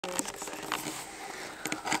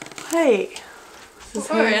Hey.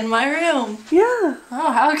 We're in my room. Yeah.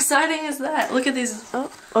 Oh, how exciting is that? Look at these.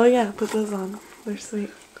 Oh yeah, put those on. They're sweet.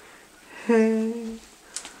 Hey.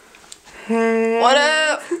 Hey. What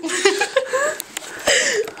up?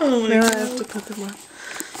 Oh my now God. I have to put them on.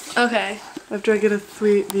 Okay. After I get a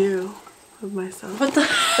sweet view of myself. What the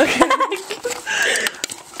heck?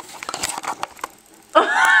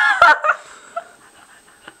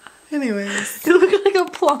 Anyways. You look like a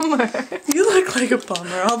plumber. You look like a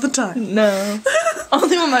plumber all the time. No.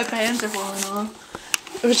 Only when my pants are falling off.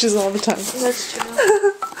 Which is all the time. That's true.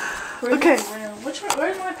 Where's Okay. my room?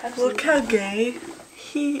 Where's my Pepsi? Look how gay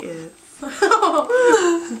he is.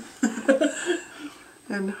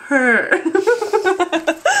 And her.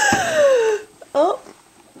 Oh.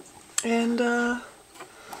 And yeah,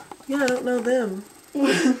 I don't know them.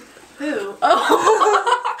 Who? Oh.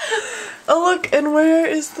 Oh look, and where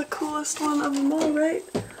is the coolest one of them all, right?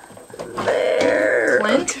 There.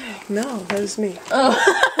 Clint? Okay. No, that was me. Oh.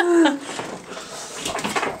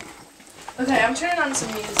 Okay, I'm turning on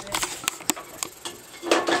some music.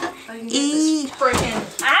 I can get this freaking.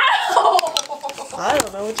 Ow! I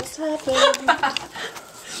don't know what just happened.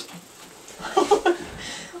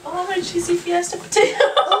 Oh, my cheesy fiesta potato.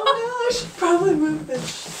 Oh no, I should probably move this.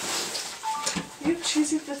 You have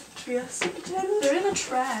cheesy fiesta potatoes? They're in the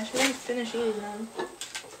trash. I didn't finish eating them.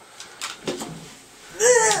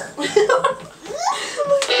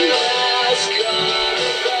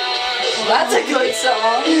 Well, that's a good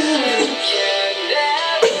song.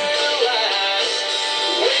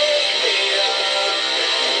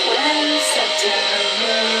 When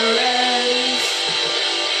September ends.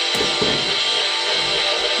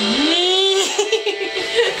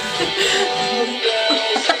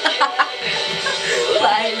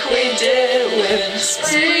 Like we did when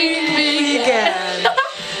spring began.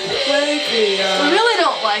 We really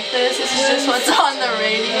don't like this. This is just what's on the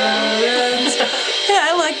radio. Yeah,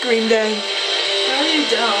 I like Green Day. No, you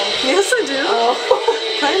don't. Yes, I do. Oh,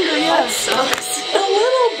 Kinda, yeah. that sucks. A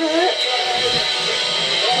little bit.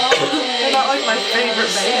 They're not like my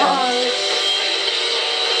favorite band.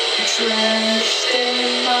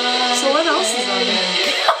 So what else is on there?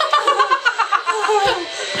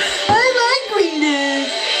 I like Green Day.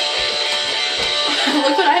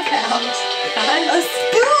 Look what I found. A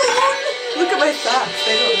spoon! Look at my socks.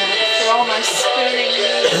 They don't match. For all my spooning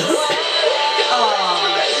needs.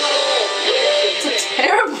 It's a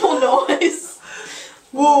terrible noise.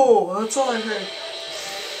 Whoa, that's all I heard.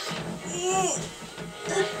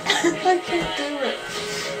 I can't do it.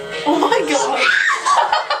 Oh my God.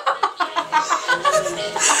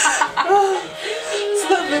 It's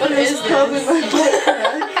not making What is probably this? my butt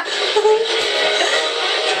crack.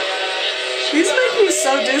 These make me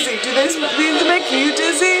so dizzy. Do these make you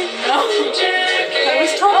dizzy? No. I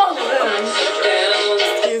was talking to them.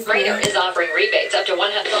 Excuse me. Grainer is offering rebates up to $100.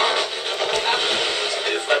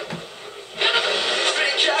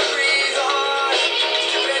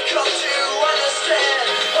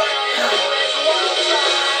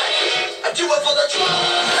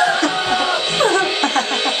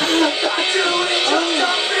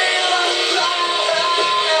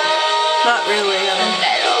 Not really.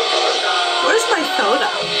 Where's my soda?